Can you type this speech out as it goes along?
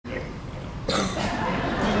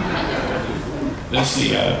Let's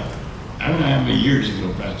see, I don't know how many years ago,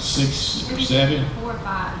 about 6 or 7? 4 or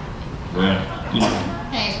 5. Well, you know,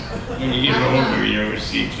 hey, when you get older, you know, it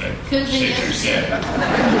seems like 6 or 7.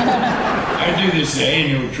 I do this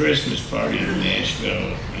annual Christmas party in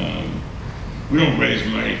Nashville. We don't raise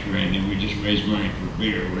money for anything, we just raise money for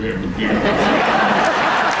beer, wherever beer is.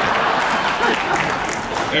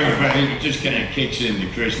 Everybody just kind of kicks in the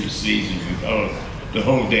Christmas season with the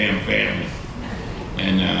whole damn family.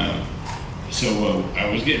 And so I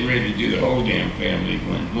was getting ready to do the whole damn family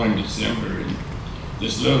one December, and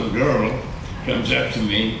this little girl comes up to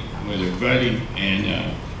me with her buddy,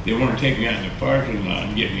 and they want to take me out in the parking lot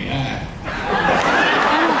and get me high.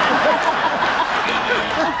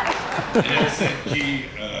 And I said, gee,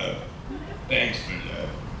 thanks, but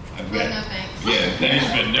I've got... no thanks. Yeah, thanks,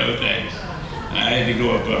 but no thanks. I had to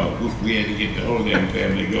go up, we had to get the whole damn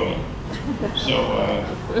family going. So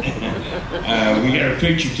we got a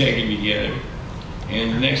picture taken together,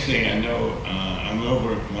 and the next thing I know, I'm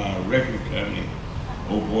over at my record company,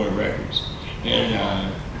 Old Boy Records, and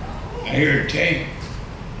I hear a tape,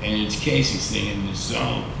 and it's Kacey singing this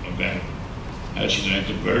song about how she liked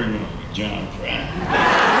to burn with John Prine.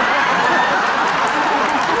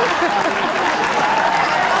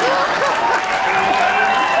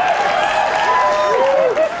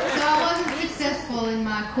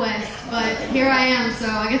 Quest, but here I am, so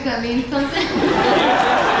I guess that means something.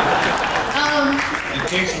 It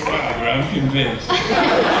takes a while, but I'm convinced.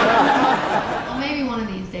 Well, maybe one of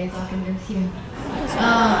these days I'll convince you.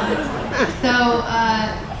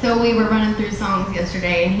 So we were running through songs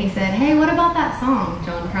yesterday, and he said, "Hey, what about that song,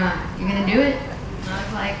 John Prine? You gonna do it?" And I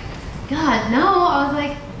was like, "God, no." I was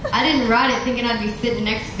like, I didn't write it thinking I'd be sitting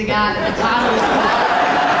next to the guy that the title was called.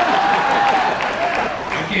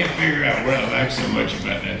 I can't figure out what I like so much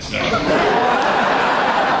about that song.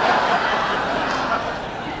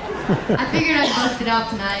 I figured I'd bust it out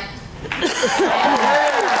tonight.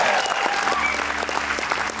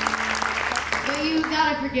 But you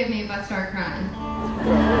gotta forgive me if I start crying.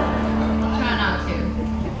 I'll try not to.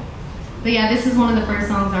 But yeah, this is one of the first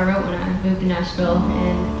songs I wrote when I moved to Nashville,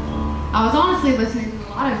 and I was honestly listening to a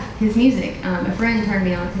lot of his music. A friend turned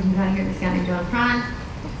me on and said, "You gotta hear this guy named John Prine."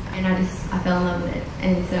 And I fell in love with it.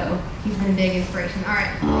 And so he's been a big inspiration. All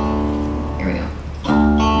right, here we go.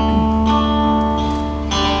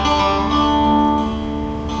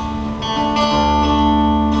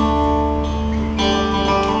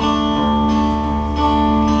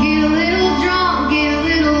 Get a little drunk, get a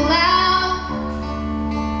little loud.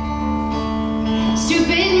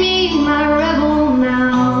 Stupid me, my rebel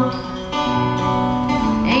now.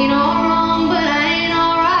 Ain't all wrong, but I ain't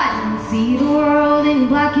all right. And see the world in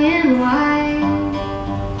black and white.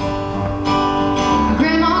 My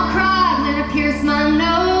grandma cried when I pierced my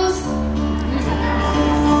nose.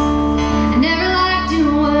 I never liked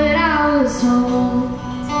doing what I was told.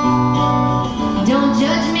 Don't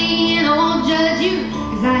judge me and I won't judge you,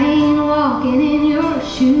 'cause I ain't walking in your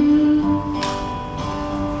shoes.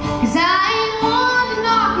 'Cause I ain't one to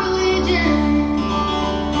knock religion,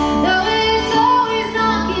 though it's always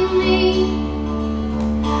knocking me.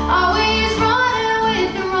 Always running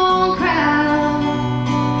with the wrong crowd,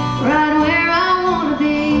 right where I wanna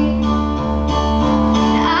be.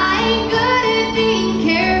 I ain't good at being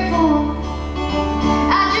careful,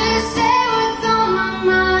 I just say what's on my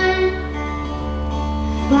mind.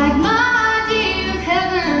 Like my idea of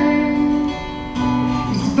heaven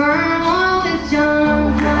is to burn one with John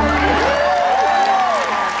Prine.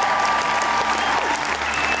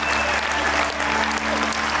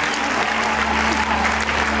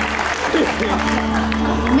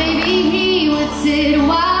 Maybe he would sit a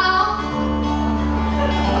while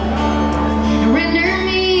and render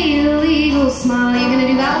me a legal smile. You gonna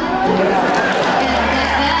do that one?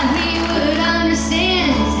 That he would understand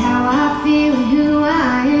just how I feel and who I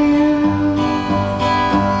am.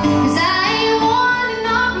 'Cause I ain't one to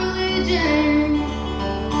knock religion,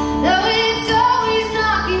 though it's always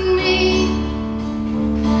knocking me.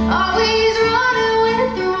 Always running with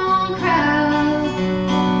the wrong crowd,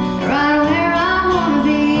 right where I wanna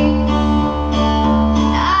be.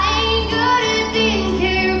 I ain't good at being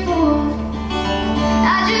careful,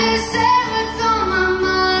 I just say what's on my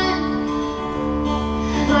mind.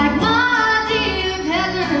 Like my idea of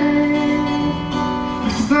heaven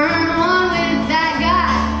is to burn one with that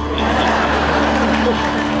guy.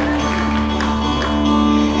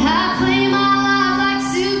 I play my life like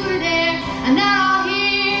Super Dare. I'm not all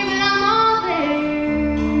here, but I'm all there,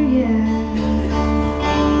 yeah.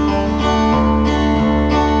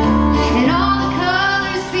 And all the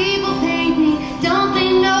colors people paint me, don't they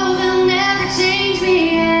know they'll never change me,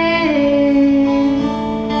 yeah.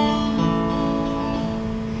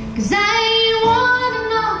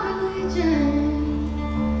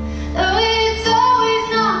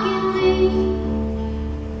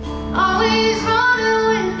 always running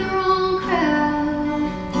with the wrong crowd,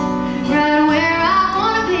 right where I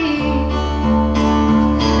wanna be.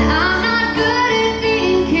 I'm not good at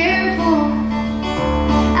being careful,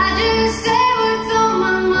 I just say what's on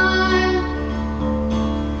my mind,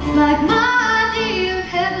 like my idea of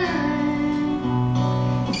heaven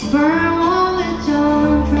is burn one with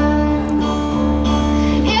John Prine.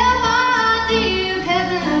 Yeah, my idea of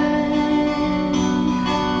heaven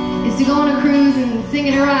is to go on a cruise and sing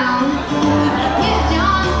it around with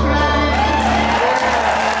John Prine.